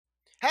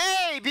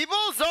Hey people,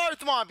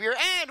 CzarThwomp here,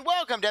 and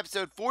welcome to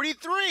episode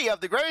 43 of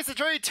the Greatest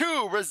Attorney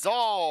 2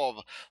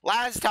 Resolve.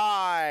 Last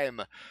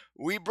time,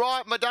 we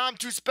brought Madame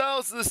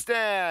Tuspel to the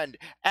stand,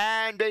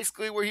 and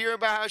basically we're hearing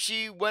about how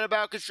she went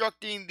about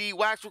constructing the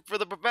waxwork for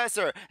the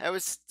professor, and it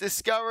was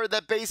discovered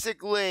that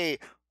basically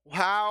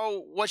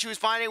what she was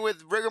finding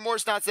with rigor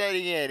mortis not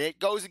setting in, it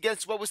goes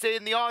against what was stated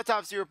in the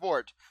autopsy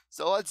report.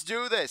 So let's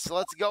do this.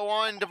 Let's go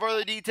on to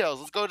further details.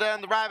 Let's go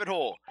down the rabbit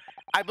hole.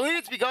 I believe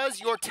it's because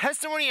your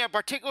testimony and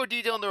particular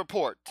detail in the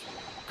report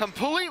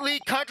completely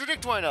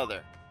contradict one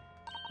another.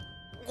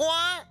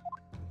 What?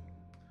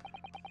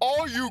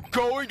 Are you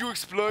going to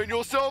explain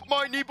yourself,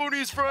 my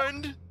Nipponese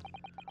friend?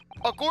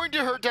 According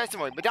to her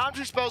testimony, Madame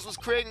Tuspel was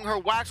creating her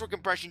waxwork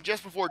impression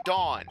just before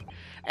dawn,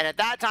 and at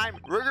that time,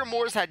 rigor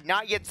mortis had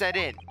not yet set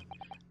in.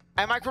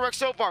 Am I correct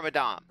so far,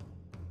 Madame?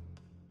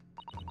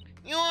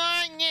 You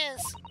are,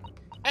 yes.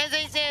 As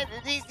I said,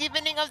 the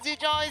deepening of the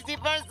jaw is the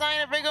first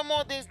sign of rigor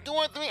mortis 2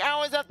 or 3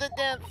 hours after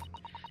death.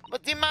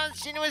 But the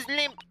man's chin was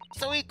limp,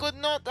 so he could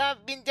not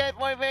have been dead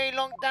for a very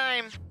long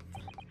time.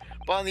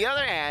 But on the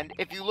other hand,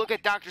 if you look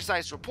at Dr.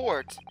 Zieks'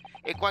 report,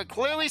 it quite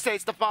clearly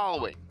states the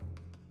following.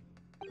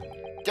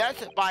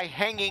 Death by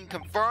hanging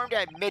confirmed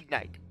at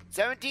midnight,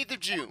 17th of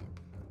June.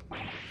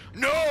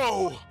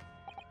 No!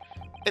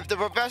 If the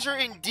professor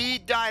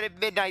indeed died at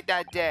midnight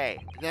that day,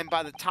 then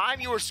by the time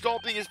you were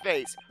sculpting his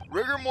face,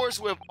 rigor mortis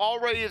would have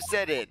already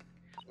set in.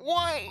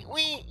 Why,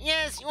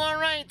 yes, you are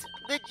right.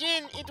 The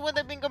chin, it would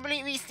have been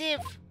completely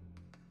stiff.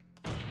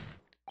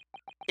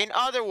 In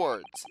other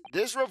words,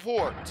 this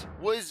report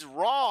was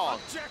wrong.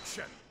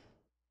 Objection!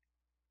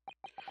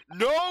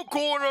 No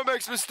coroner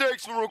makes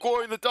mistakes when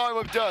recording the time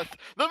of death.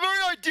 The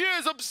very idea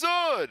is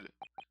absurd.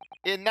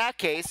 In that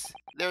case,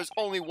 there's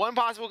only one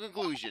possible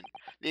conclusion.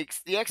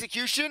 The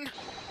execution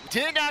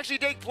didn't actually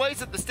take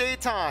place at the stated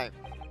time.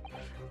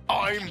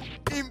 I'm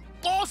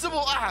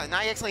impossible! And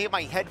I accidentally hit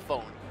my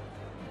headphone.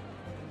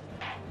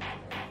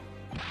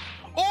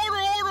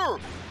 Order!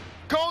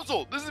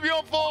 Counsel, this is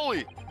beyond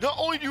folly. Not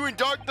only do you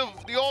indict the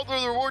author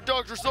of the report,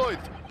 Dr.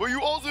 Zieks, but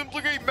you also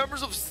implicate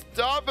members of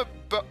staff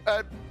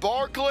at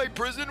Barclay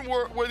Prison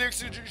where the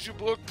execution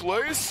took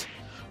place?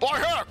 By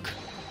heck!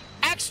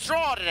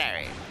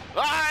 Extraordinary!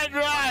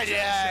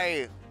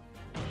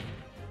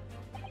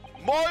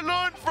 My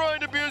learned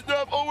friend appears to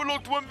have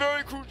overlooked one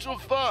very crucial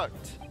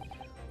fact.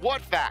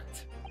 What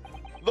fact?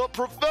 The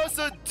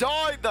professor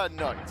died that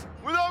night,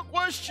 without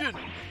question.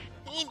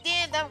 He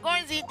did, of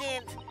course he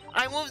did.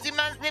 I moved the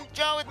man's limp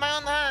jaw with my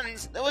own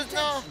hands. There was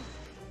no...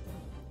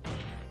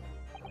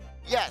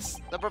 Yes,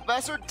 the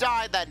professor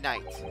died that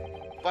night.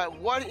 But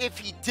what if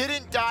he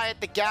didn't die at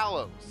the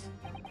gallows?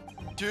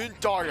 Didn't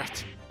die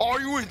yet? Are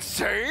you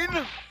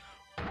insane?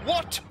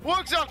 What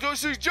exactly are you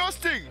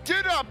suggesting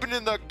did happen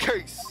in that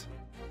case?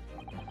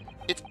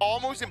 It's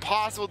almost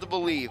impossible to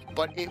believe,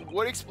 but it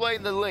would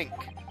explain the link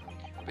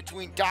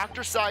between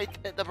Dr. Zieks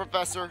and the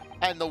professor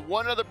and the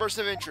one other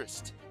person of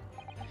interest.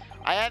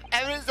 I have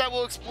evidence that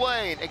will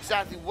explain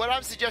exactly what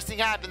I'm suggesting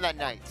happened that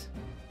night.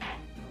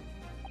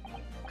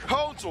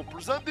 Counsel,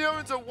 present the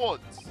evidence at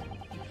once.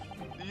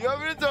 The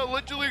evidence that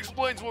allegedly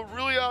explains what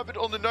really happened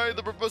on the night of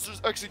the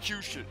professor's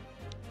execution.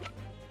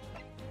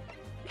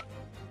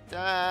 Take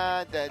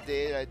that!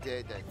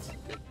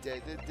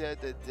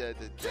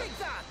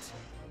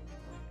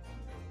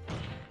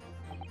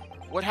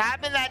 What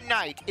happened that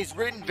night is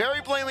written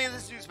very plainly in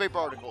this newspaper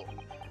article.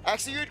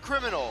 Executed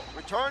criminal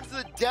returns to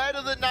the dead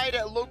of the night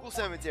at local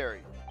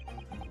cemetery.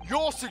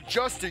 You're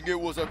suggesting it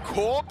was a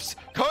corpse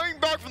coming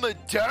back from the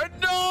dead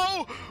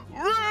now?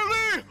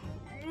 Really?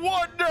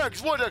 What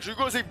next? You're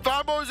going to say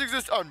vampires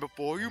exist? And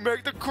before you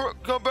make the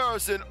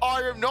comparison,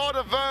 I am not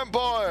a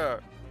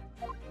vampire.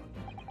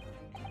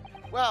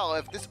 Well,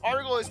 if this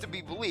article is to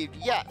be believed,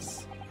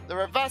 yes. The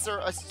professor,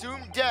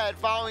 assumed dead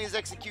following his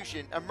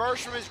execution,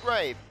 emerged from his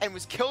grave and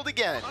was killed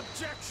again.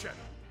 Objection!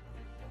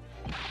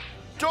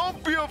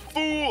 Don't be a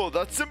fool!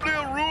 That's simply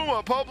a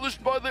rumor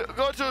published by the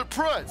Gutter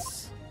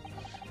Press.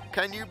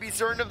 Can you be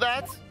certain of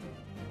that?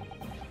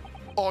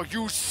 Are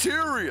you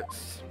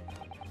serious?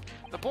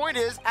 The point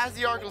is, as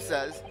the article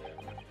says,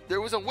 there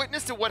was a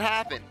witness to what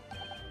happened.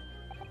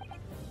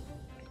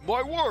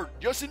 My word,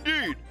 yes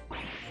indeed.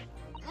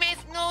 Miss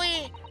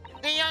Nui,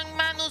 the young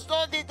man who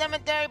stole the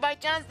cemetery by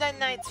chance that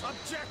night.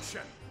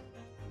 Objection!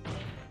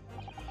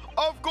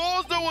 Of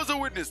course there was a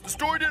witness. The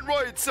story didn't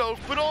write itself,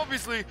 but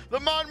obviously the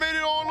man made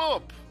it all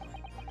up.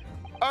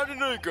 And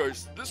in any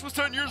case, this was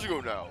 10 years ago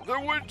now. There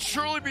would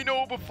surely be no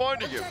hope of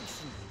finding him.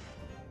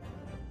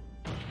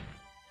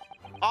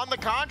 On the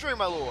contrary,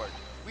 my lord,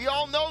 we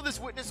all know this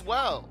witness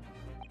well.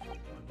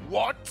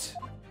 What?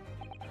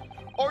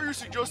 Are you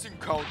suggesting,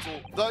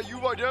 counsel, that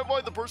you've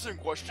identified the person in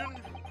question?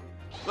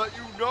 That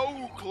you know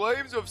who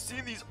claims to have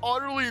seen these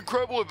utterly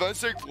incredible events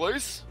take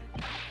place?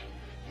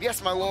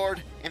 Yes, my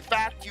lord. In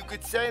fact, you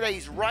could say that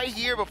he's right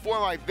here before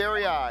my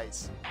very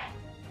eyes.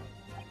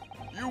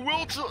 You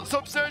will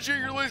substantiate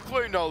your latest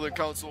claim now then,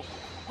 counsel.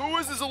 Who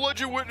is this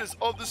alleged witness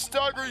of the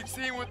staggering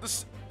scene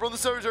from the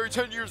cemetery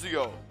 10 years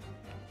ago?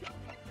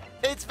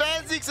 It's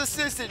Van Zieks'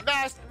 assistant,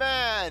 Masked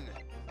Man!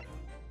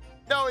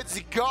 No, it's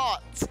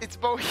Got. It's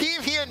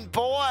Bohemian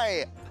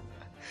Boy.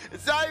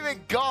 It's not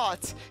even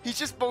Got. He's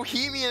just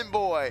Bohemian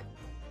Boy.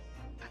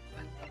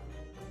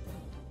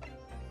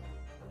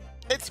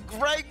 It's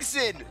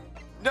Gregson.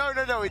 No,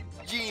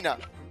 it's Gina.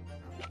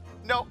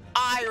 No,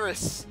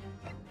 Iris.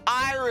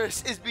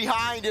 Iris is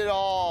behind it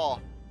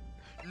all.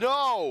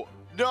 No,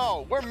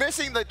 we're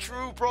missing the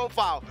true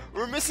profile.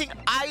 We're missing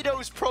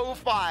Ido's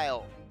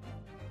profile.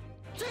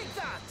 Take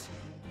that!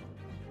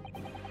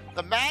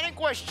 The man in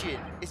question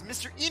is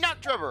Mr. Enoch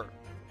Drebber.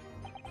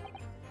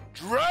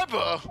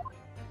 Drebber?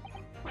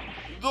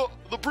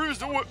 The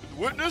previous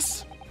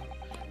witness?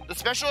 The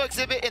special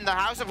exhibit in the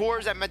House of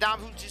Horrors at Madame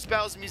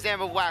Tuspel's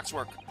Museum of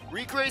Waxwork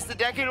recreates the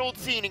decade-old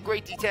scene in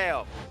great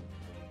detail.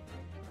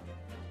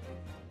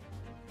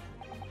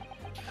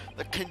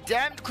 The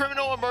condemned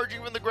criminal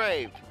emerging from the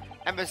grave,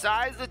 and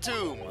besides the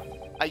tomb,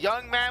 a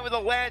young man with a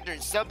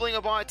lantern stumbling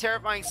upon a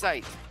terrifying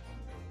sight.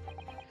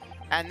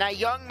 And that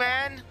young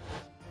man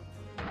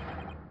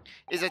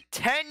is a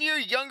 10-year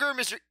younger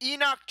Mr.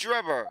 Enoch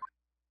Drebber.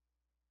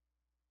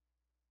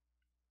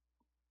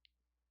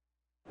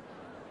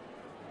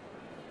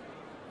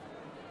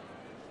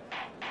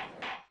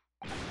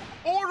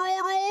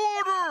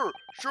 Order!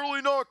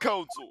 Surely not,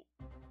 Counsel.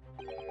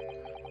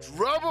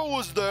 Drebber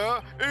was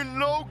there in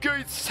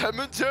Lowgate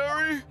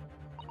Cemetery?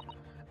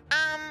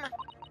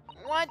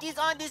 What is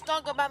all this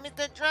talk about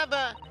Mr.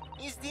 Drebber?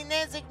 Is the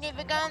name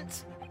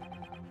significant?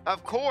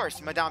 Of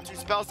course, Madame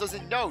Tuspels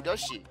doesn't know, does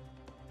she?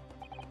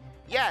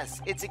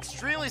 Yes, it's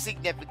extremely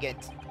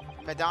significant,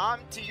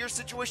 Madame, to your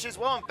situation as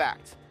well, in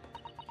fact.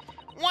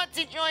 What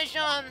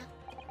situation?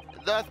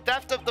 The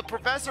theft of the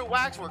Professor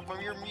Waxwork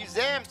from your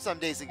museum some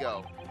days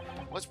ago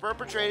was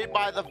perpetrated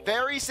by the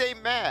very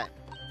same man.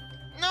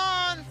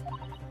 No,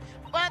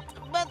 but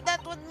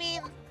that would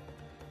mean...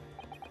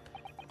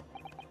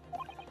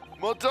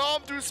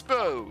 Madame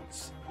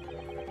Tuspels,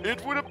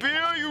 it would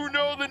appear you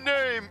know the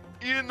name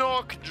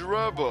Enoch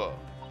Drebber.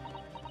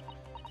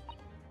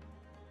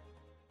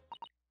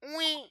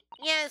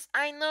 Yes,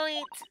 I know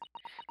it,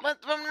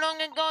 but from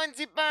long ago in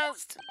the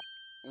past.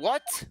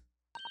 What?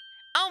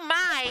 Oh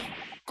my!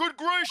 Good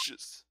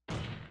gracious!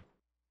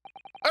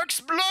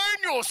 Explain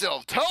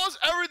yourself! Tell us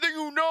everything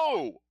you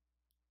know!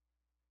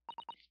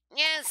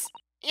 Yes,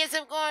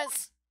 of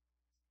course.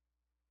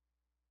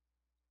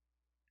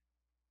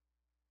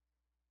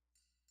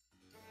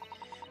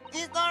 The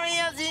story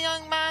of the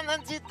young man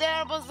and the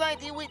terrible sight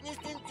he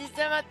witnessed in the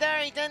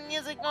cemetery 10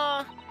 years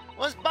ago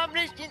was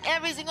published in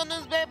every single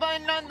newspaper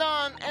in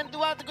London and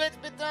throughout Great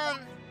Britain.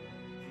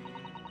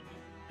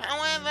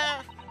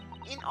 However,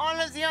 in all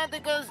of the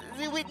articles,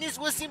 the witness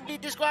was simply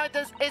described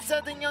as a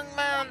certain young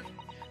man.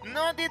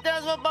 No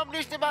details were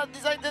published about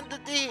his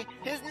identity.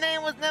 His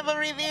name was never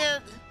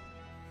revealed.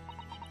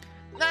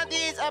 That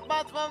is,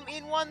 apart from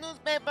in one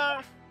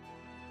newspaper.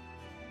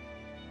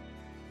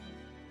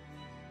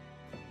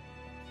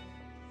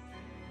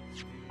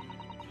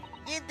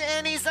 In the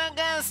Daily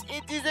Sagas,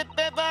 it is a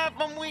paper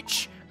from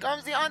which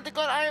comes the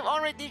article I have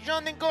already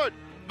shown in court.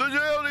 The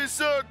Daily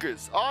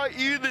Circus,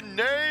 i.e. the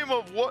name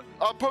of what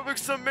a perfect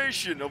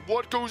summation of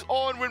what goes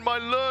on when my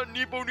learned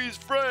Nipponese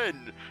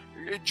friend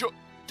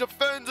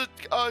defends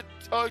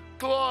a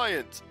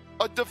client,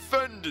 a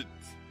defendant.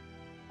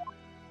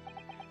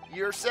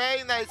 You're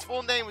saying that his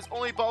full name was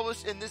only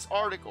published in this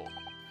article?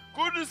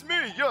 Goodness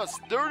me, yes,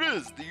 there it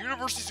is. The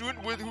university student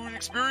who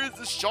experienced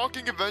this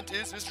shocking event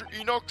is Mr.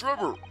 Enoch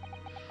Drebber,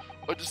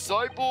 a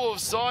disciple of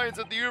science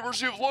at the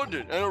University of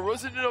London and a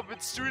resident of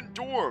its student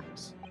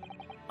dorms.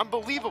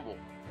 Unbelievable.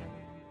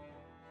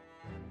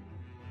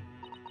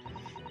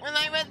 When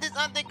I read this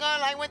article,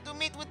 I went to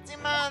meet with the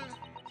man.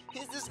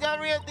 His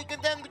discovery of the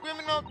condemned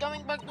criminal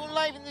coming back to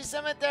life in the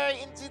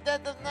cemetery in the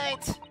dead of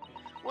night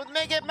would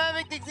make a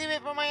perfect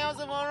exhibit for my House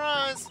of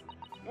Horrors,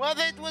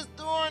 whether it was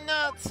true or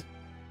not.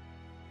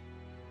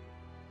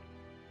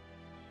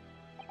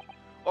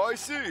 I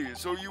see.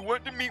 So you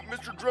went to meet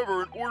Mr.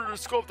 Drebber in order to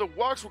sculpt the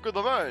waxwork of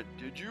the man,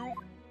 did you?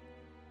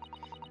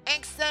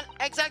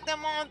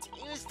 Exactement.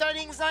 He was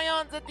studying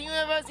science at the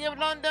University of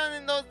London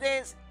in those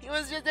days. He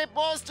was just a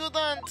poor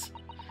student.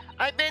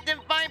 I paid him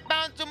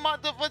 £5 to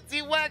model for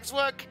the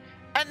waxwork,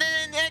 and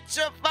then an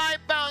extra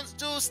 £5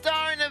 to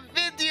star in a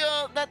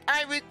video that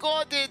I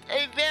recorded,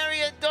 a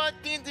very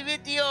adult-themed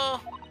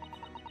video.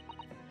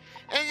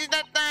 And since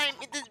that time,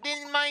 it has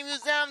been in my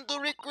museum to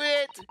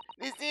recreate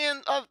the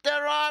scene of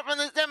terror from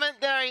the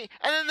cemetery,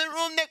 and in the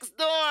room next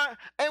door,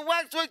 a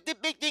waxwork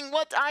depicting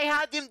what I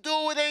had him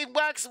do with a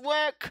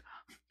waxwork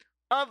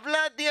of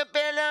Vlad the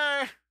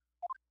Impaler.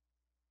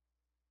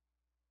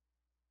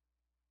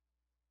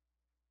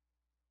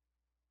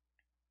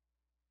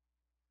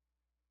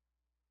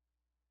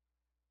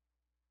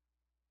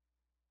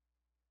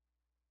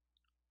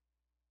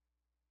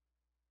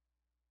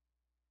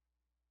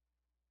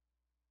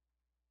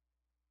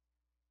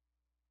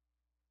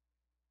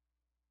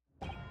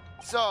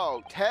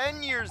 So,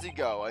 10 years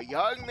ago, a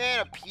young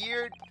man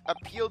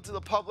appealed to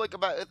the public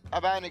about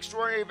an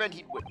extraordinary event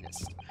he'd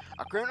witnessed.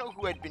 A criminal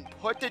who had been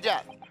put to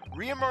death,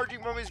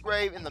 re-emerging from his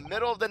grave in the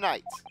middle of the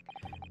night.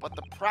 but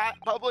the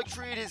public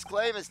treated his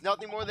claim as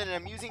nothing more than an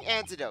amusing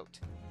anecdote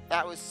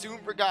that was soon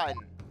forgotten.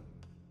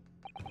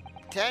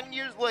 10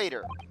 years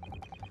later,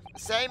 the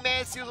same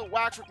man steals a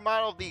waxwork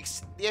model of the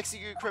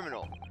executed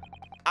criminal,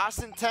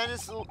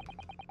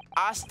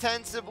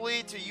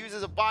 ostensibly to use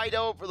as a body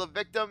double for the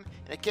victim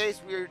in a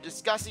case we are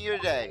discussing here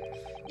today.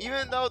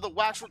 Even though the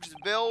waxwork's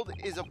build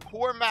is a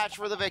poor match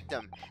for the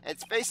victim, and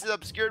its face is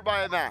obscured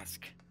by a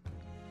mask.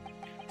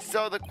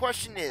 So the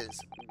question is,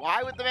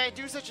 why would the man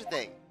do such a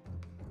thing?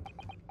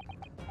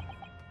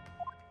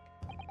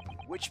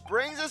 Which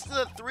brings us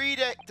to 3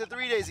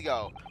 days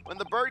ago, when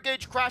the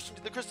birdcage crashed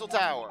into the Crystal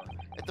Tower.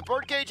 If the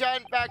birdcage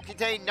had in fact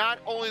contained not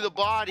only the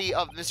body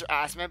of Mr.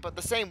 Assman, but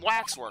the same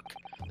waxwork,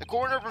 the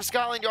coroner from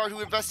Scotland Yard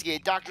who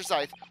investigated Dr.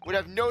 Zieks would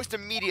have noticed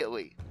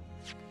immediately.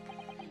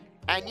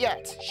 And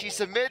yet, she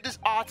submitted this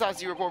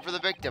autopsy report for the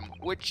victim,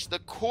 which the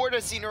court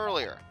has seen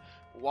earlier.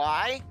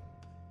 Why?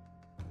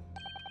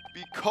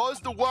 Because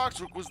the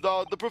waxwork was that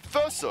of the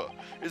professor.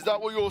 Is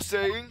that what you're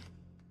saying?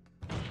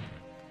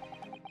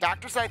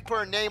 Dr. Zieks put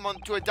her name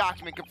onto a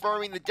document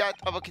confirming the death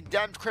of a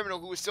condemned criminal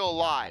who was still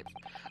alive.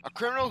 A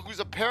criminal whose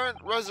apparent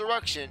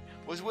resurrection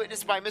was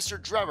witnessed by Mr.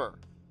 Drebber.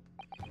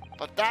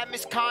 But that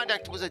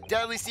misconduct was a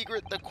deadly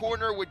secret the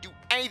coroner would do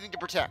anything to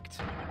protect.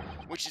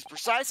 Which is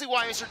precisely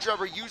why Mr.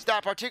 Drebber used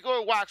that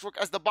particular waxwork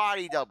as the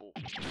body double.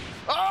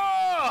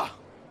 Ah!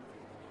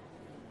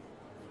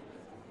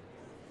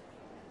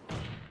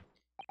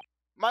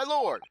 My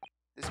lord,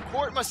 this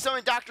court must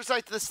summon Dr.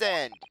 Zieks to the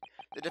stand.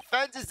 The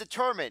defense is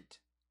determined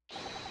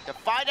to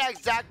find out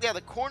exactly how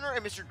the coroner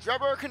and Mr.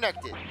 Drebber are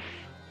connected.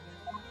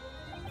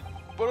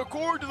 But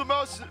according to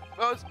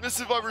the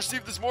missive I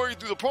received this morning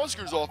through the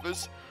prosecutor's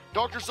office,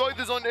 Dr. Zieks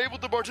is unable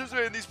to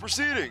participate in these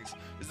proceedings.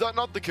 Is that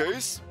not the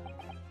case?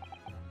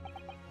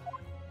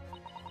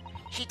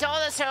 She told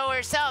us so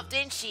herself,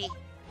 didn't she?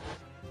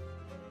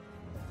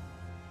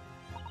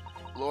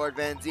 Lord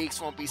Van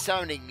Zieks won't be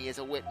summoning me as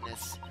a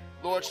witness.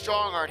 Lord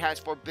Strongheart has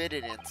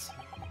forbidden it.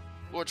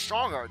 Lord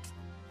Strongheart?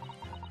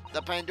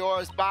 The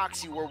Pandora's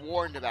box you were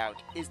warned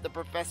about is the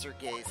professor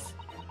case.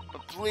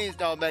 But please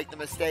don't make the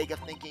mistake of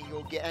thinking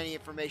you'll get any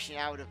information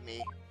out of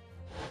me.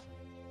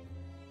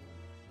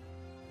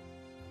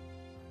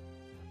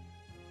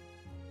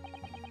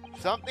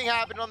 Something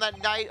happened on that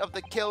night of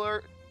the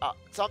killer.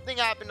 Something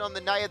happened on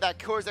the night of that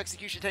killer's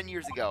execution 10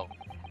 years ago.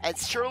 And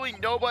surely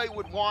nobody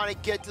would want to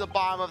get to the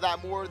bottom of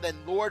that more than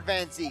Lord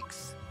Van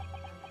Zieks.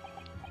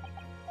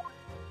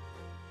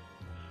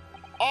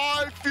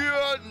 I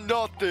fear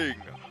nothing.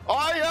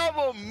 I have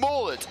a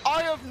mullet.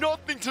 I have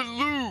nothing to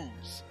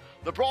lose.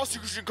 The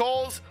prosecution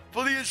calls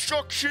for the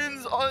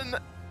instructions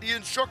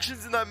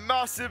in that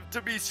massive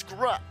to be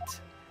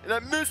scrapped. In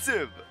that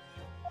missive.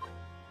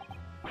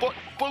 But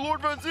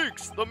Lord Van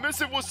Zieks, the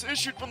missive was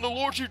issued from the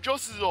Lord Chief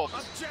Justice's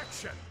office.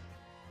 Objection!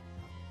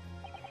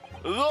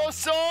 The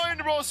signed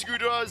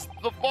prosecutor has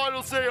the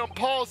final say on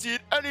policy in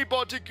any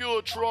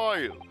particular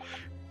trial.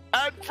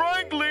 And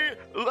frankly,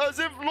 as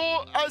if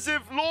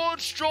Lord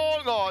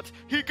Strongheart,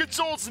 he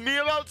consults me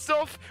about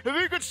stuff. If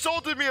he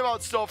consulted me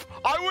about stuff,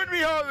 I wouldn't be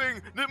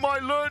having my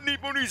learned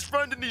Nipponiese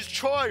friend in these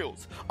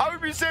trials. I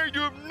would be saying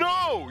to him,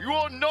 no, you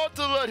are not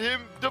to let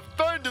him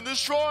defend in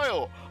this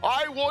trial.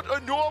 I want a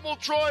normal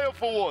trial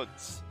for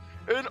once.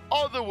 In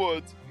other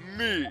words,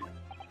 me.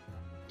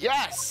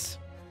 Yes.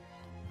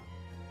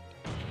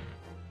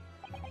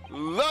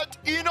 Let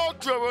Enoch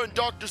Drebber and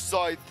Dr.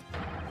 Zieks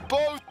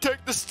both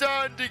take the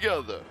stand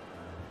together.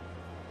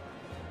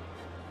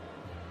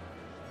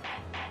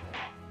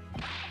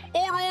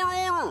 Order, order,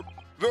 order!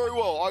 Very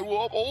well, I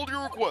will uphold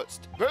your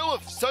request.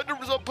 Bailiff, send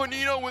a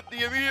subpoena with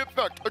the immediate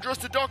effect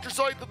addressed to Dr.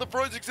 Zieks and the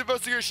forensics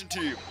investigation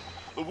team.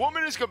 The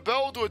woman is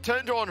compelled to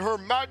attend on Her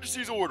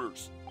Majesty's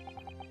orders.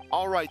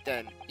 Alright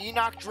then,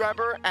 Enoch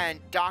Drebber and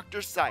Dr.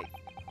 Zieks.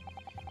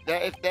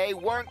 If they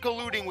weren't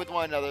colluding with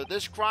one another,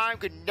 this crime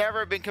could never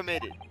have been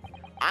committed.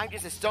 I'm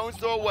just a stone's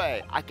throw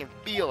away. I can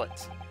feel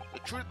it. The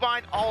truth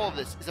behind all of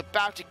this is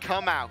about to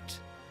come out.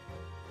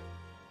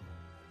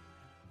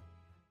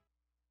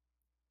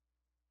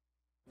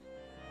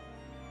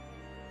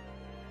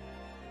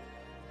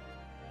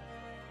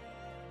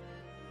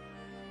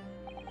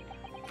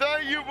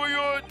 Thank you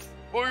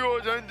for your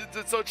attendance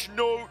at such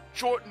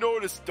short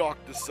notice,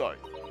 Dr. Zieks.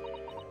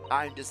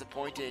 I'm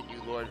disappointed in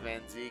you, Lord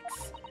Van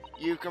Zieks.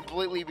 You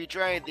completely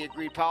betrayed the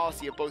agreed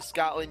policy of both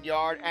Scotland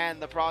Yard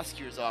and the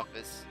prosecutor's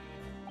office.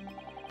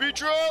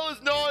 Betrayal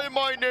is not in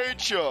my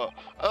nature,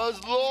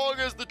 as long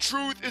as the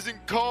truth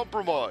isn't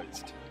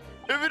compromised.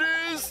 If it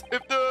is,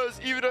 if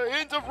there's even a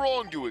hint of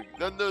wrongdoing,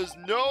 then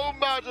no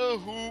matter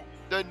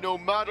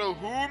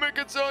whom it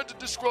concerns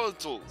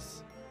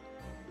disgruntles.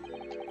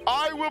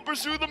 I will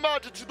pursue the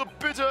matter to the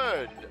bitter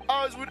end,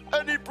 as would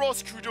any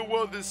prosecutor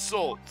worth his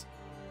salt.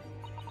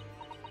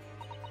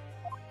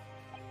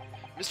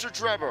 Mr.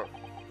 Drebber,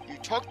 you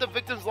took the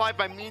victim's life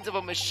by means of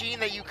a machine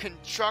that you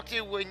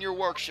constructed in your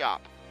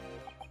workshop.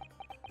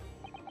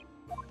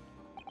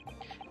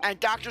 And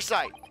Dr.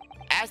 Zieks,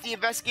 as the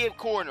investigative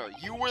coroner,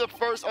 you were the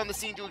first on the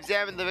scene to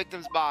examine the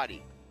victim's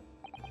body.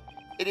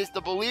 It is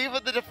the belief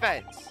of the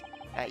defense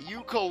that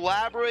you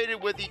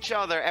collaborated with each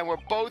other and were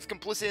both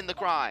complicit in the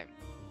crime.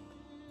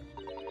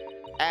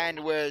 And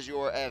where's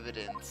your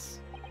evidence?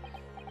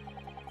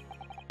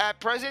 At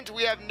present,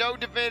 we have no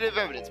definitive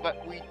evidence,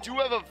 but we do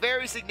have a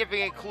very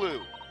significant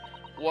clue.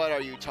 What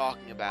are you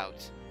talking about?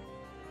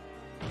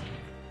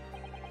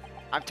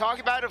 I'm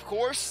talking about, of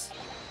course,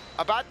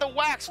 about the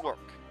waxwork.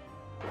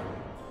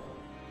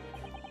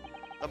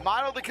 The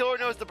model of the killer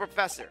knows the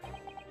professor,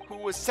 who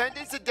was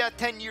sentenced to death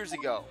 10 years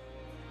ago.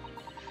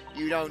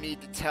 You don't need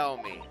to tell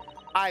me.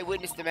 I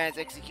witnessed the man's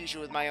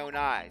execution with my own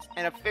eyes,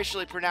 and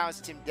officially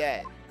pronounced him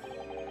dead.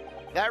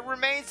 That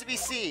remains to be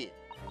seen.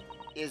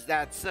 Is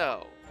that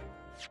so?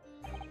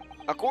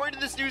 According to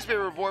this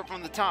newspaper report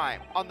from the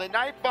time, on the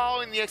night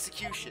following the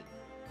execution,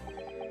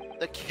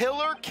 the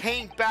killer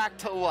came back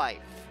to life.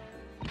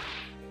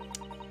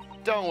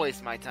 Don't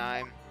waste my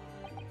time.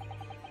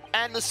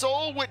 And the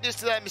sole witness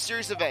to that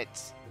mysterious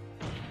event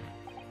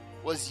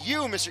was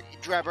you, Mr.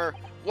 Drebber,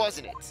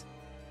 wasn't it?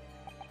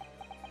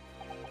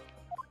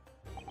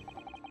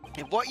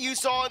 If what you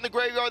saw in the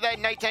graveyard that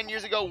night 10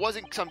 years ago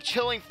wasn't some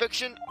chilling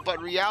fiction,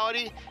 but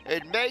reality,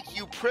 it'd make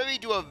you privy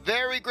to a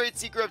very great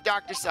secret of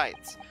Dr.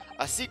 Zieks.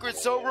 A secret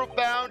so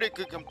profound it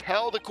could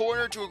compel the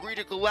coroner to agree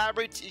to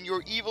collaborate in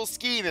your evil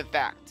scheme, in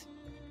fact.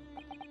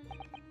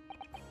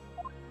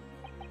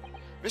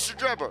 Mr.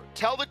 Drebber,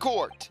 tell the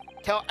court,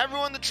 tell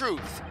everyone the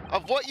truth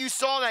of what you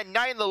saw that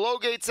night in the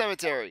Lowgate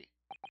Cemetery.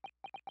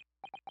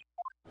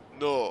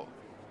 No.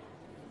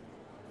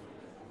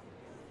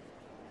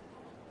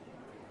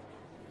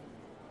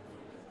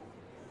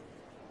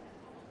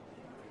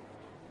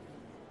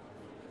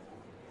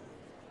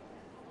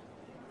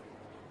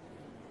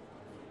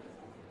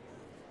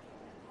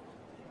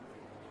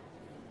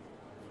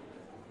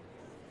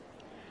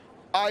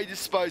 I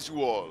despise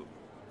you all.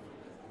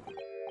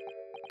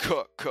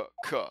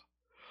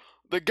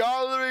 The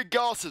gallery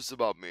gossips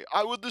about me.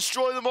 I will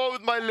destroy them all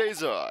with my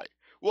laser eye.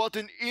 What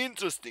an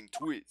interesting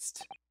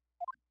twist.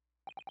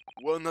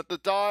 One at a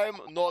time,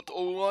 not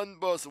one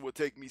person would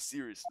take me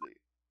seriously.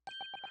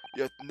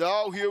 Yet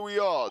now here we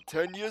are,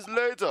 10 years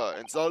later,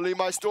 and suddenly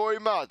my story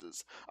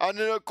matters, and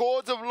in a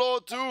court of law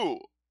too.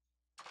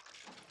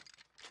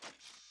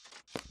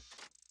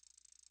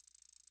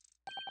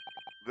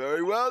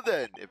 Very well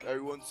then, if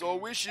everyone so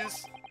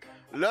wishes.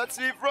 Let's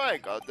be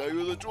frank, I'll tell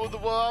you the truth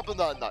of what happened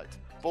that night,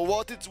 for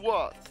what it's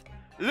worth.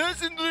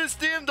 Listen to this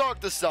theme,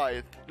 Dr.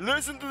 Zieks.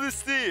 Listen to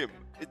this theme.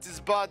 It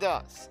is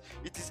badass.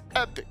 It is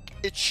epic.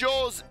 It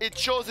shows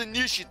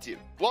initiative.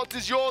 What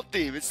is your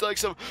theme? It's like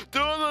some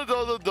da da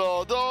da da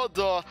da da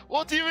da.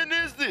 What even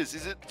is this?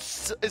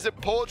 Is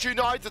it poetry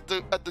night at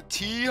the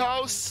tea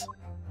house?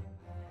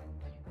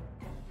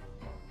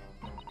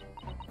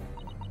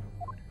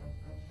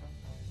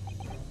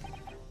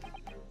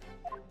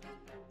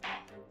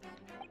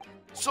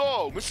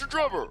 So, Mr.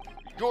 Drebber,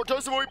 your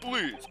testimony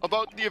please,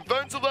 about the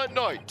events of that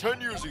night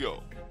 10 years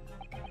ago.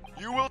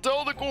 You will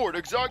tell the court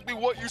exactly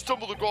what you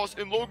stumbled across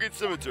in Lowgate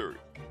Cemetery.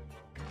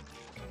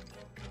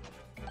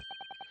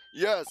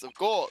 Yes, of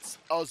course,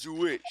 as you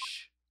wish.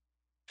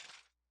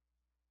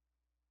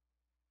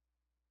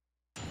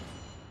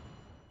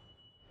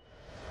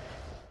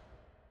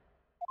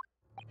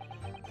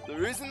 The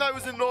reason I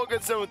was in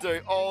Lowgate Cemetery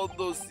all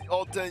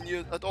 10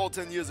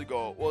 years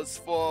ago was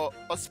for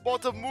a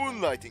spot of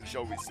moonlighting,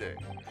 shall we say.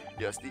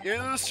 Yes, the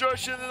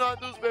illustration in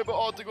that newspaper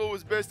article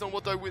was based on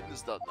what I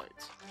witnessed that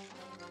night.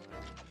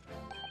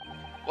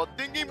 But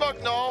thinking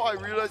back now, I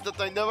realized that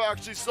I never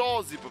actually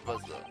saw the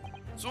professor.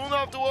 Soon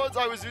afterwards,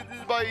 I was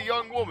visited by a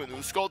young woman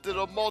who sculpted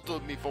a model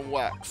of me from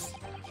wax.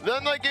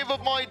 Then I gave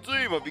up my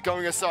dream of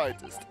becoming a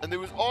scientist, and it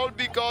was all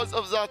because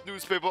of that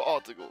newspaper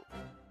article.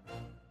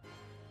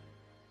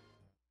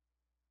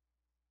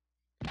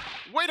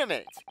 Wait a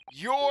minute!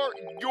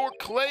 You're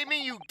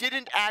claiming you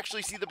didn't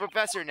actually see the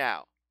professor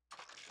now?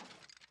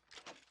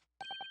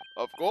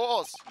 Of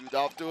course, you'd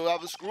have to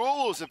have a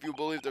screw loose if you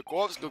believe the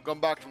corpse could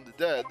come back from the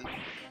dead.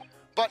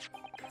 But,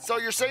 so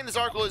you're saying this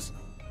article is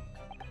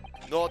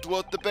not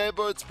what the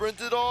paper it's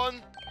printed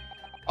on?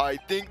 I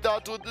think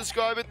that would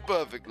describe it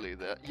perfectly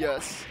there,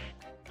 yes.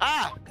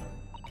 Ah!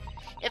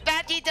 If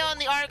that detail in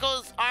the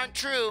articles aren't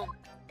true,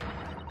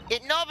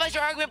 it nullifies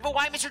your argument for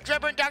why Mr.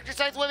 Drebber and Dr.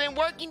 Zieks would have been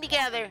working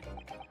together.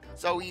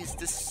 So he's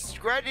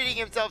discrediting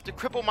himself to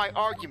cripple my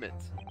argument.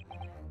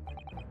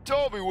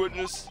 Tell me,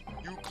 witness,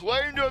 you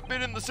claim to have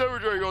been in the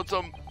cemetery on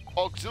some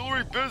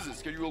auxiliary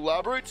business. Can you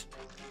elaborate?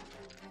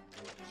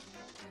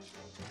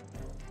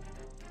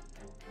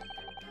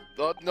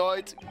 That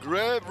night,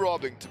 grave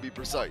robbing to be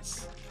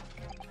precise.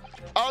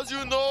 As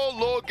you know,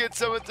 Lowgate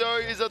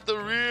Cemetery is at the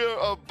rear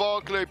of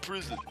Barclay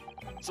Prison.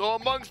 So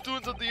among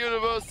students at the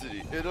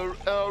university, it has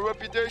a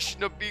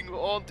reputation of being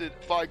haunted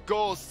by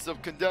ghosts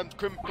of condemned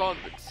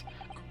convicts.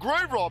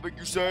 Grave robbing,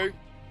 you say?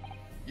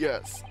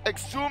 Yes,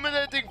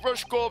 exterminating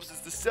fresh corpses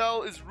to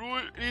sell is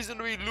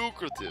reasonably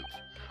lucrative.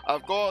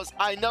 Of course,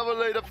 I never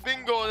laid a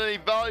finger on any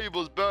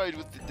valuables buried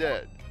with the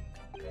dead.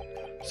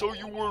 So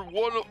you were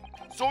one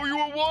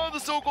of the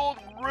so-called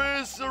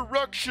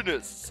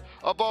resurrectionists,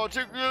 a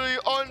particularly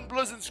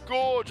unpleasant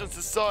scourge in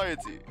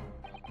society.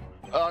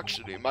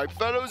 Actually, my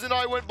fellows and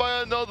I went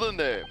by another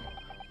name.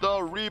 The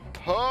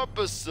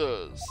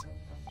Repurposers.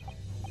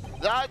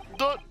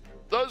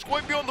 That's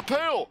quite beyond the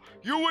pale.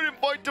 You would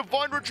invite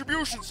divine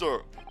retribution,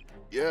 sir.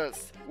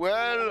 Yes,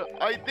 well,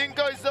 I think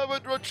I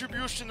suffered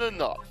retribution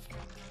enough.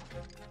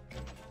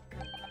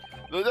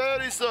 The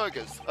Daily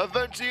Circus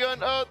eventually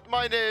unearthed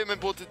my name and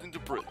put it into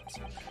print.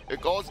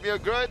 It cost me a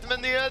great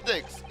many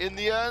headaches. In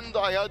the end,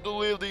 I had to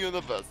leave the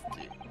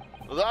university.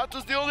 That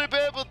was the only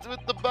paper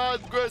with the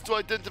bad grace to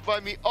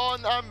identify me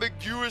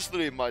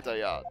unambiguously, might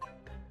I add.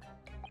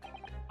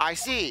 I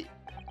see.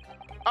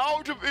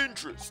 Out of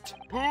interest,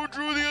 who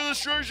drew the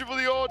illustration for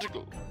the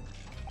article?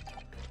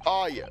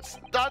 Ah yes,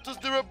 that was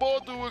the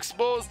reporter who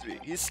exposed me.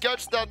 He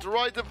sketched that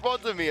right in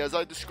front of me as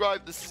I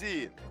described the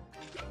scene.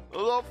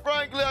 Although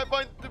frankly I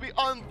find it to be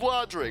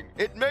unflattering.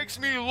 It makes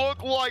me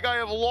look like I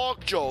have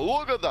lockjaw.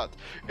 Look at that.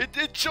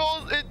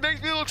 It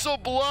makes me look so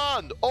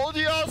bland. Oh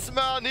yes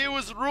man, he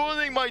was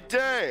ruining my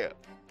day.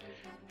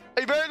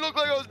 It made it look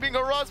like I was being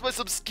harassed by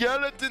some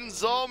skeleton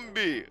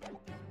zombie.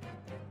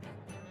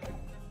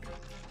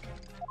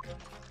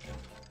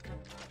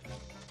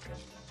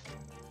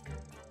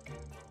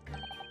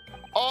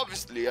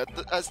 Obviously,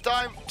 as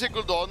time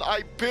tickled on,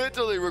 I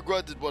bitterly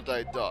regretted what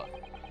I'd done.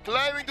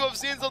 Claiming to have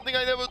seen something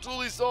I never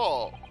truly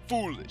saw.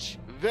 Foolish.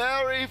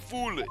 Very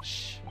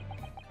foolish.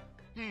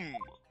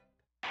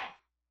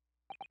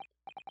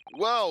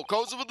 Well,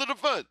 counsel for the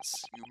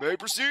defense, you may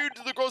proceed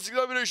to the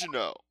cross-examination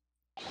now.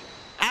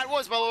 At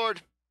once, my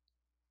lord.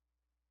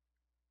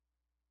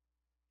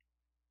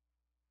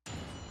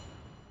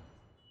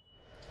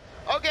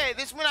 Okay,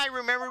 this one I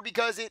remember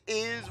because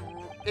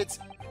it's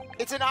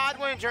an odd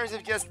one in terms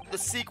of just the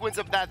sequence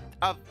of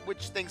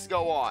which things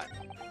go on.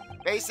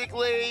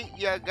 Basically,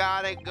 you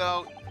gotta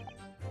go.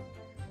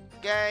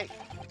 Okay.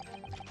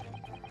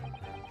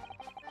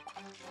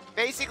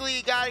 Basically,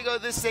 you gotta go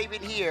this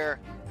statement here,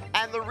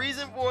 and the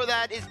reason for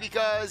that is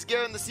because,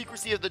 given the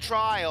secrecy of the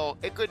trial,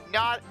 he could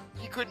not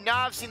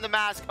have seen the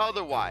mask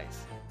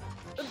otherwise.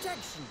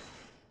 Objection.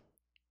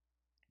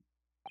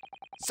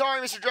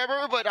 Sorry, Mr.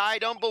 Drebber, but I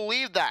don't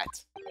believe that.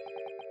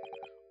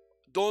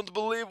 Don't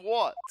believe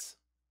what?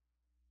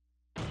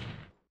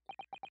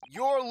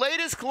 Your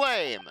latest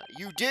claim.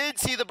 You did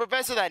see the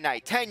professor that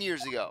night, 10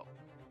 years ago.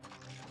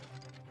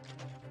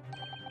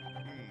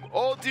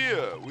 Oh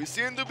dear, we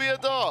seem to be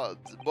at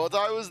odds, but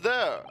I was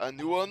there, and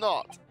you were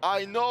not.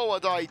 I know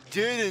what I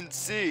didn't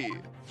see.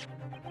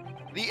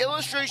 The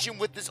illustration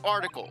with this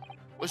article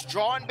was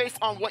drawn based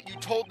on what you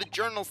told the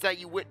journalists that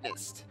you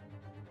witnessed.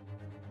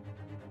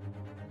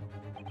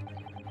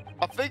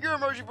 A figure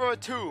emerging from a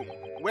tomb,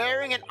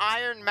 wearing an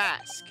iron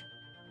mask.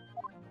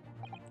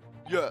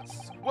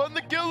 Yes, when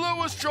the killer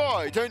was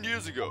tried 10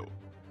 years ago.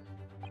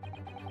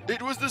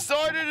 It was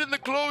decided in the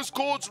closed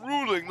court's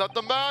ruling that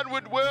the man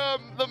would wear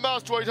the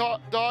mask to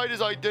hide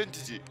his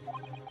identity.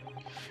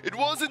 It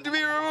wasn't to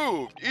be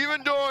removed,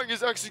 even during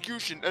his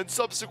execution and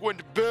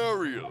subsequent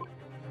burial.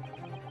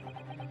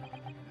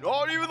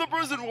 Not even the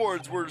prison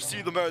wards were to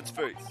see the man's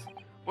face.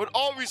 But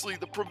obviously,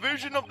 the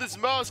provision of this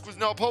mask was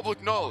now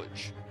public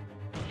knowledge.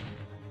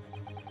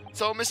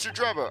 So, Mr.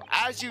 Drebber,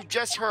 as you've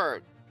just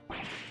heard,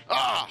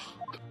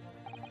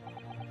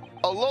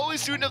 a lowly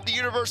student of the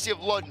University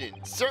of London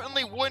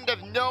certainly wouldn't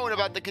have known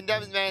about the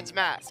condemned man's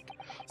mask.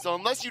 So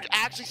unless you'd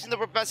actually seen the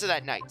professor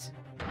that night,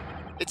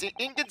 it's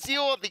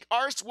inconceivable that the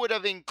artist would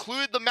have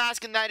included the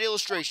mask in that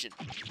illustration.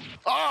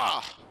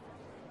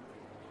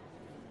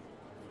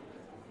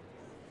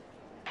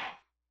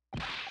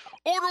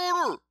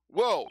 Order!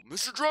 Well,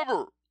 Mr.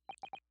 Drebber.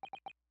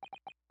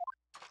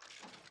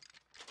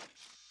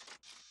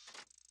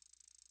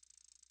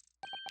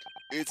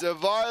 It's a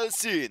vile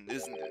scene,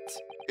 isn't it?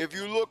 If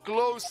you look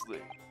closely.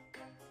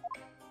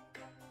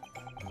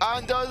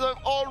 And as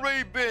I've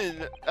already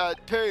been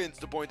at pains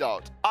to point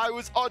out, I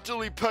was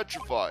utterly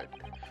petrified,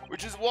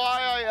 which is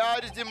why I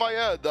added in my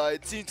head that I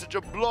had seen such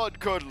a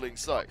blood-curdling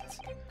sight.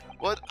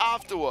 But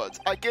afterwards,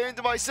 I came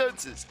to my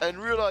senses and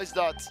realized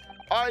that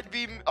I'd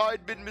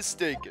been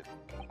mistaken.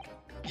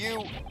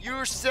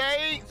 You're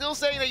still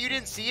saying that you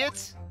didn't see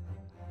it?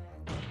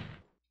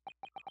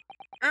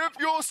 If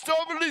you're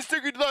stubbornly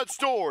sticking to that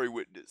story,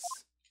 witness,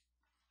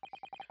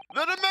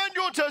 then amend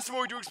your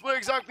testimony to explain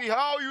exactly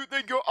how you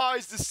think your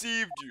eyes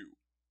deceived you.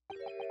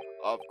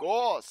 Of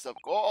course,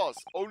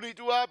 only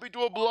too happy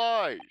to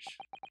oblige.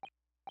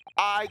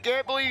 I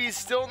can't believe he's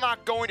still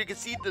not going to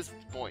concede this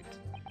point.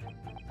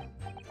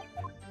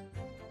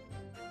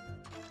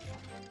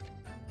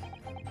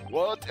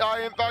 What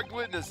I in fact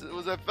witnessed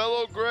was a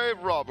fellow grave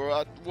robber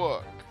at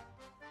work.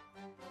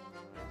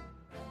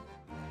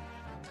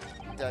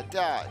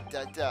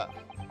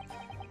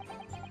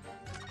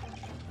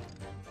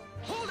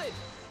 Hold it!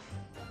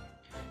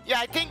 Yeah,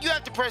 I think you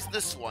have to press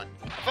this one.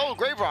 Fellow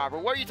grave robber,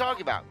 what are you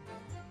talking about?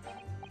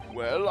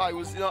 Well, I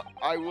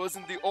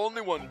wasn't the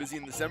only one busy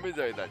in the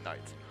cemetery that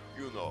night.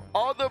 You know,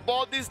 other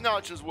body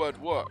snatchers were at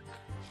work.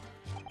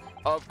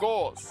 Of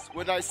course,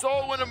 when I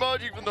saw one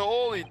emerging from the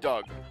hole he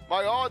dug,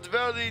 my heart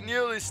very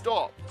nearly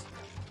stopped.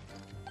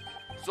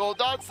 So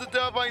that's the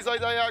terrifying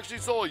sight I actually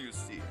saw, you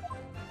see.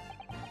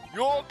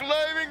 You're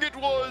claiming it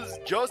was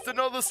just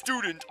another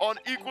student on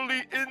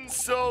equally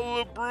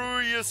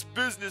insalubrious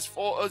business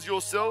as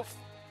yourself?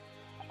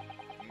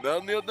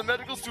 Many of the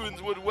medical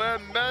students would wear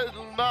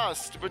metal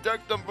masks to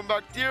protect them from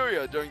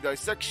bacteria during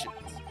dissections.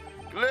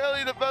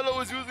 Clearly, the fellow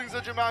was using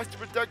such a mask to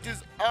protect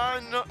his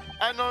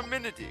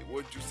anonymity,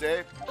 wouldn't you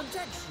say?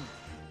 Objection.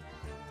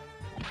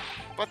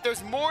 But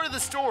there's more to the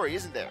story,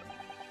 isn't there?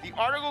 The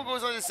article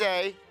goes on to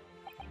say,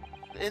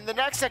 in the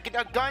next second,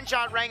 a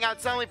gunshot rang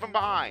out suddenly from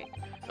behind.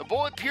 The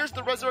bullet pierced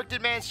the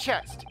resurrected man's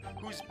chest,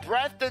 whose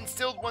breath then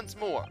stilled once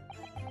more.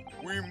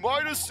 We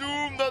might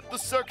assume that the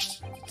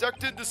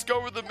sexton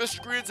discovered the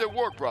miscreants at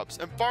work, perhaps,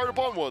 and fired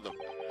upon one of them.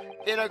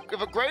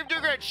 If a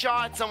gravedigger had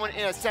shot someone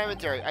in a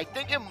cemetery, I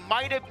think it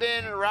might have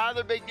been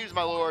rather big news,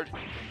 my lord.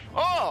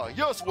 Ah,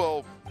 yes,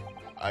 well,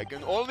 I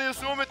can only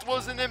assume it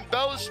was an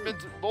embellishment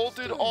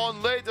bolted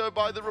on later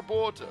by the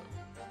reporter.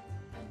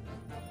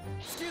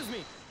 Excuse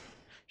me.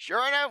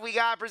 Sure enough, we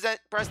gotta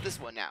press this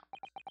one now.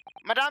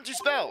 Madame Two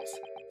Spells,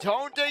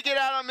 don't take it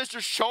out on Mr.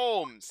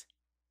 Sholmes.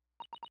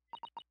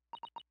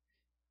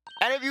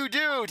 And if you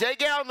do, take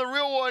it out on the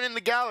real one in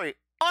the gallery.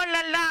 Oh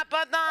la la,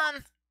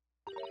 pardon.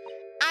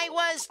 I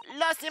was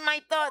lost in my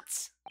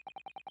thoughts.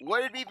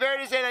 Would it be fair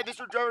to say that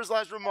Mr. Trevor's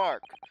last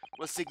remark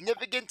was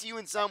significant to you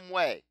in some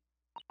way?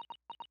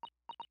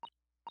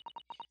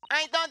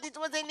 I thought it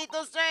was a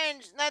little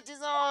strange, that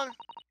is all.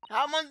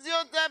 How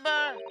Monsieur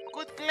Trevor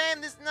could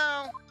claim this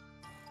now?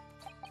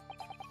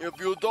 If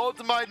you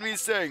don't mind me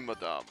saying,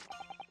 madame,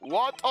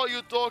 what are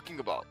you talking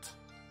about?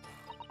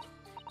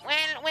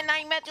 Well, when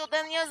I met you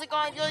 10 years ago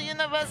at your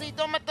university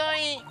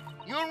dormitory,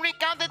 you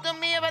recounted to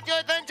me about your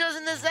adventures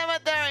in the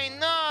cemetery,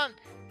 no?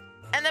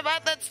 And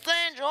about that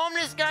strange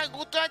homeless guy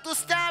who tried to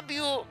stab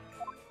you.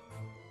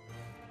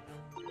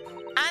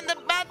 And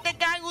about the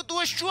guy who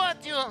threw a shoe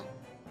at you,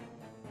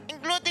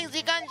 including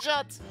the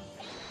gunshots.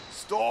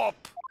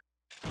 Stop!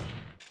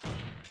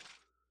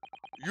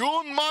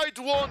 You might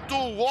want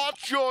to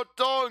watch your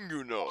tongue,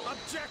 you know.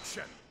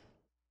 Objection.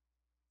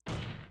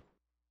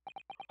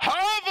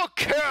 Have a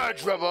care,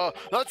 Trevor!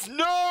 That's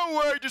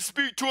no way to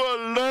speak to a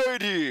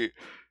lady!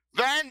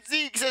 Van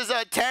Zieks has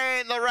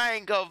attained the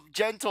rank of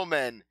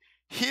gentleman.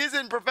 He's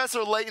in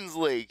Professor Layton's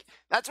league.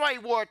 That's why he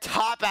wore a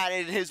top hat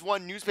in his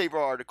one newspaper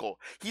article.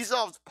 He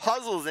solves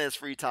puzzles in his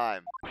free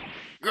time.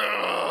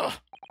 Grr.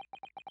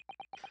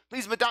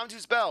 Please, Madame Two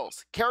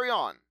Spells, carry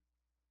on.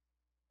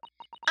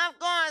 Of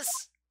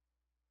course.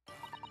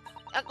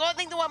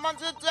 According to what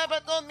Monsieur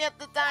Trevor told me at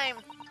the time,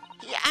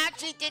 he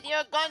actually did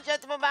hear a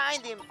gunshot from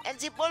behind him, and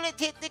the bullet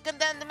hit the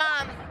condemned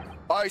man.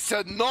 I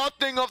said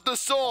nothing of the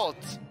sort.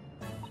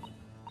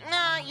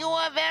 No, you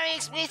were very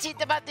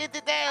explicit about the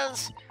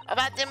details,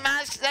 about the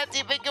mask that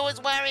the figure was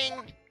wearing,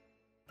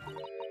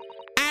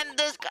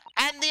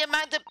 and the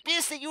amount of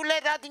piss that you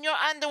let out in your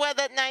underwear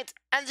that night,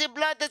 and the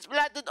blood that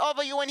splattered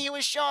over you when he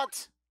was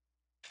shot.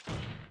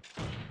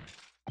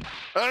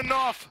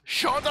 Enough!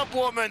 Shut up,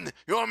 woman!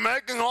 You're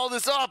making all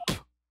this up!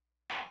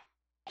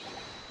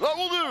 That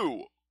will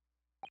do!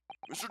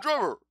 Mr.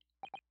 Trevor!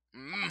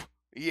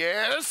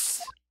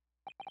 Yes?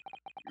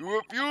 You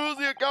refuse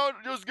the account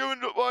just given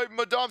by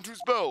Madame Two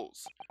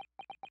Spells.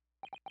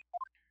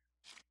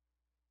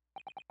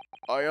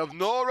 I have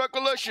no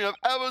recollection of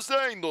ever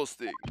saying those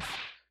things.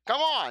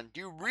 Come on,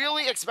 do you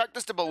really expect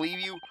us to believe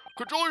you?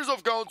 Control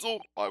yourself, counsel.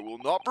 I will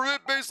not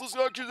permit baseless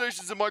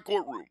accusations in my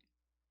courtroom.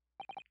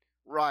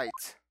 Right.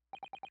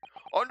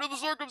 Under the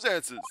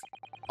circumstances,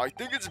 I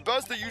think it's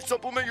best that you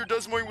supplement your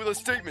testimony with a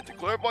statement to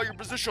clarify your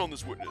position on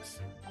this witness.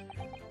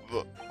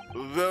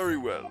 Very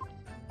well.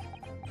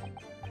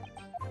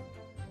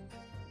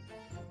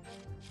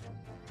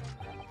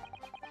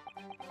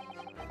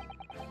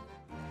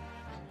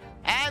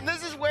 And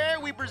this is where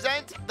we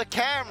present the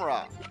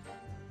camera.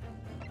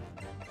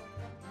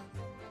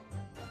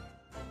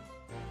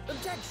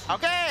 Objection.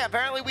 Okay,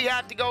 apparently we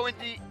have to go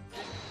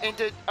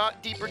into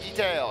deeper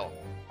detail.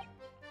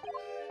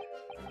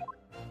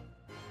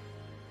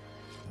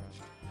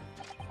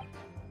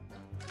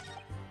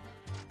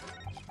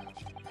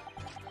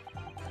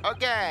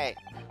 Okay.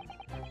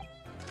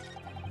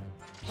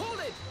 Hold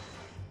it.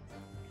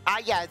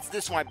 Yeah, it's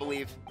this one, I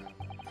believe.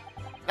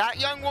 That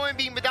young woman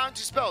being Madame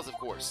Two Spells, of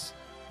course.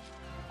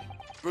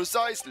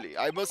 Precisely.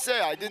 I must say,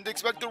 I didn't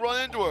expect to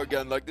run into her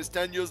again like this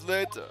 10 years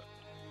later.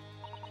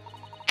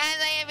 As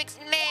I have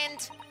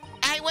explained,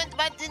 I went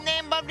by the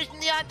name published in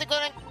the article,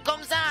 and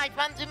comme ça, I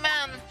found the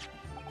man.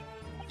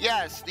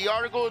 Yes, the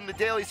article in the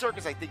Daily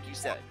Circus, I think you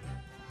said.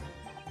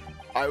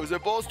 I was a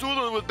poor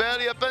student with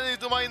barely a penny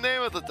to my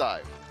name at the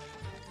time.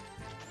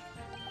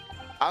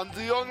 And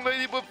the young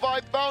lady put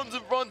 £5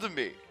 in front of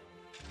me.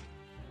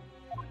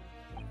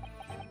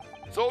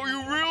 So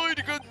you really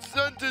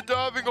consented to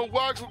having a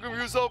waxwork of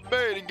yourself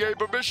made and gave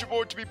permission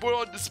for it to be put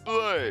on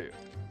display?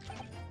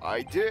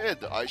 I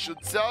did. I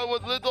should sell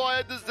what little I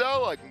had to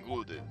sell, I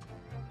concluded.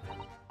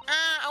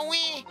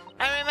 Oui,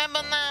 I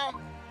remember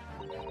now.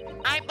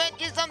 I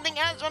purchased something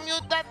else from you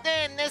that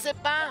day, n'est-ce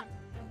pas?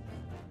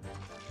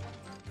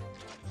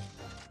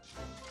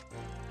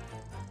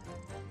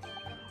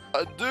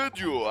 Did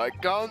you? I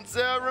can't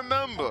say I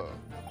remember.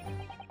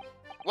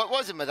 What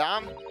was it,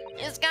 madame?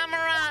 His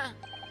camera.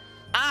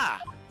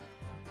 Ah,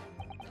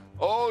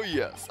 Oh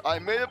yes, I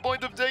made a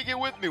point of taking it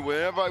with me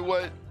whenever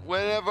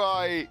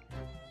I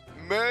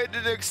made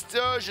an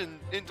excursion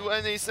into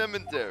any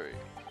cemetery.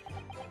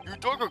 You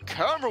took a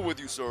camera with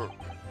you, sir.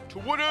 To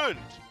what end?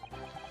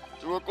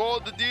 To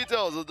record the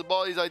details of the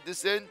bodies I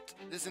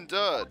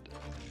disinterred.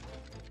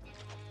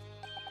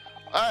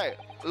 Hey,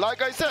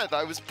 like I said,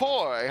 I was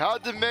poor. I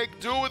had to make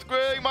do with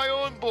creating my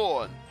own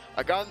porn.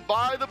 I can't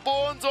buy the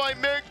porn, so I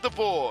make the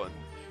porn.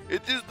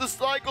 It is the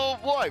cycle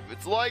of life.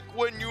 It's like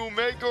when you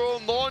make your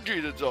own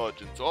laundry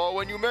detergent, or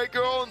when you make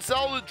your own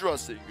salad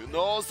dressing, you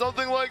know,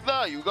 something like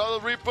that. You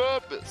gotta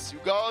repurpose. You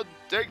gotta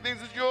take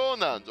things into your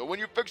own hands, or when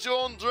you fix your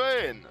own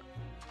drain.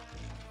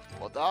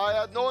 But I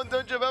had no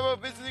intention of ever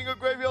visiting a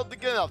graveyard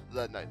again after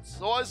that night,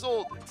 so I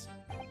sold it.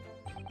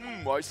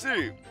 I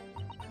see.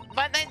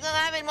 But I still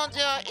have it,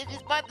 monsieur. It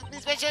is part of the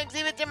special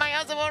exhibit in my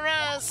house of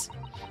horrors.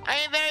 I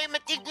am very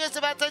meticulous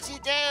about such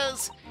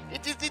details.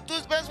 It is the two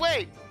spells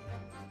way.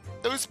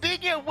 So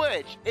speaking of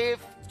which, if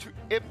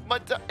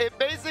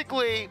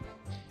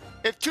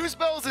Two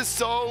Spells is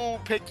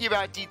so picky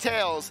about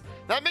details,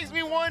 that makes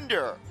me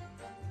wonder,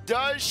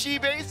 how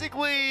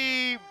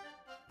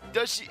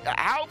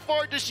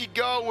far does she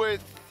go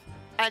with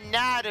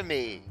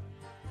anatomy?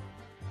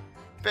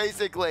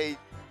 Basically,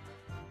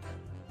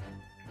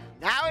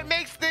 how it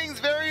makes things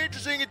very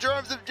interesting in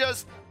terms of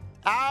just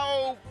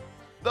how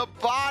the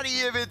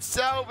body of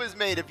itself is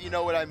made, if you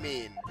know what I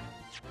mean.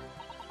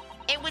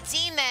 It would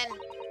seem then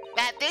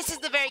that this is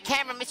the very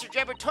camera Mr.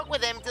 Drebber took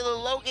with him to the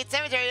Lowgate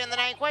Cemetery on the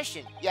night in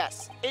question.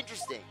 Yes,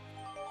 interesting.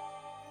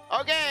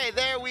 Okay,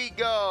 there we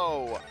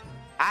go.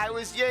 I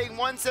was getting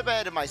one step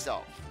ahead of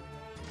myself.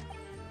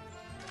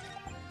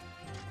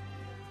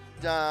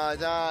 Da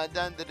da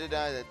da da da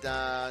da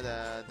da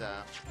da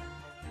da.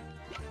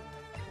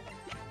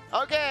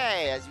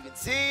 Okay, as you can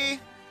see,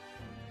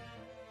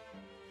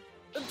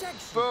 Objection.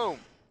 boom.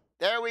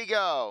 There we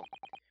go.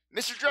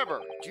 Mr.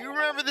 Drebber, do you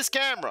remember this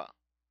camera?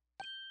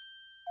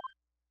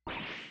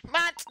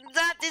 But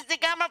that is the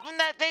camera from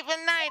that fateful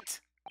night.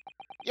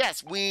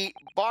 Yes, we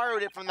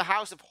borrowed it from the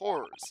House of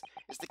Horrors.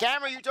 It's the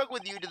camera you took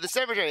with you to the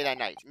cemetery that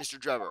night, Mr.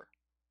 Drebber.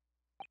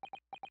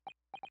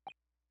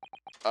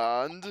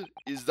 And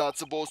is that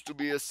supposed to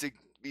be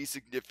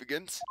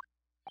significant?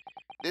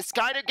 This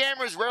kind of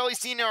camera is rarely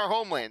seen in our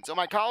homeland, so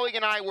my colleague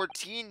and I were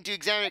keen to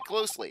examine it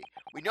closely.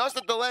 We noticed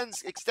that the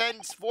lens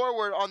extends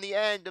forward on the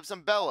end of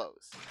some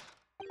bellows.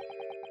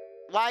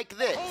 Like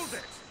this. Hold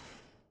it.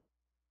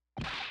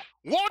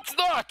 What's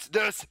that?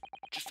 There's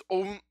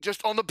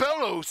just on the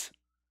bellows.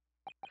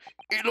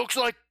 It looks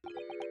like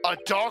a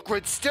dark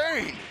red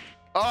stain.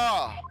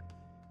 Ah.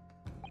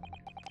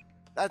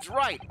 That's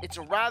right. It's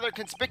a rather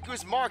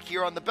conspicuous mark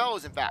here on the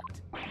bellows, in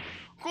fact.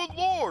 Good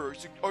lord,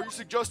 are you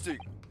suggesting?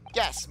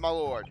 Yes, my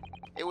lord.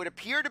 It would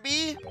appear to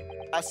be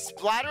a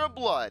splatter of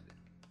blood.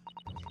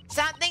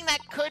 Something that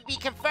could be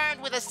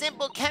confirmed with a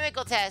simple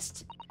chemical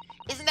test.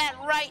 Isn't that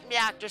right,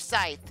 Dr.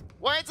 Scythe?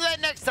 We'll answer that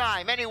next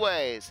time.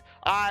 Anyways,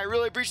 I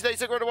really appreciate that you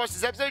stuck around to watch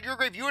this episode. You're a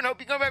great viewer and hope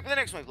you come back for the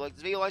next one. If you like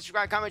this video, like,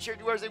 subscribe, comment, share,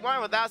 do whatever you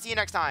want. With that, I'll see you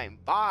next time.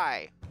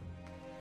 Bye.